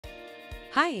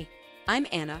Hi, I'm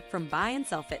Anna from Buy and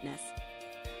Sell Fitness.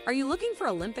 Are you looking for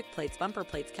Olympic plates, bumper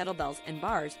plates, kettlebells, and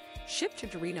bars shipped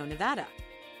to Reno, Nevada?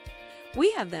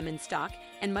 We have them in stock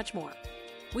and much more.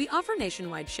 We offer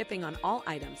nationwide shipping on all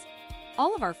items.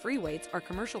 All of our free weights are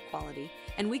commercial quality,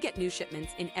 and we get new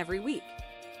shipments in every week.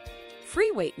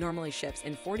 Free weight normally ships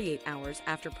in 48 hours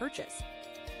after purchase.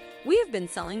 We have been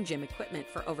selling gym equipment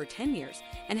for over 10 years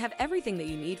and have everything that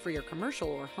you need for your commercial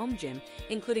or home gym,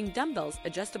 including dumbbells,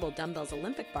 adjustable dumbbells,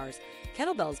 Olympic bars,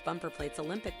 kettlebells, bumper plates,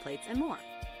 Olympic plates, and more.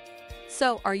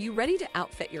 So, are you ready to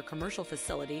outfit your commercial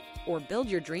facility or build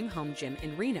your dream home gym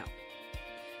in Reno?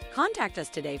 Contact us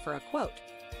today for a quote.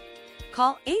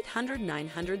 Call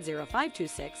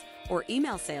 800-900-0526 or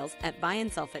email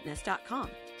sales@buyandsellfitness.com.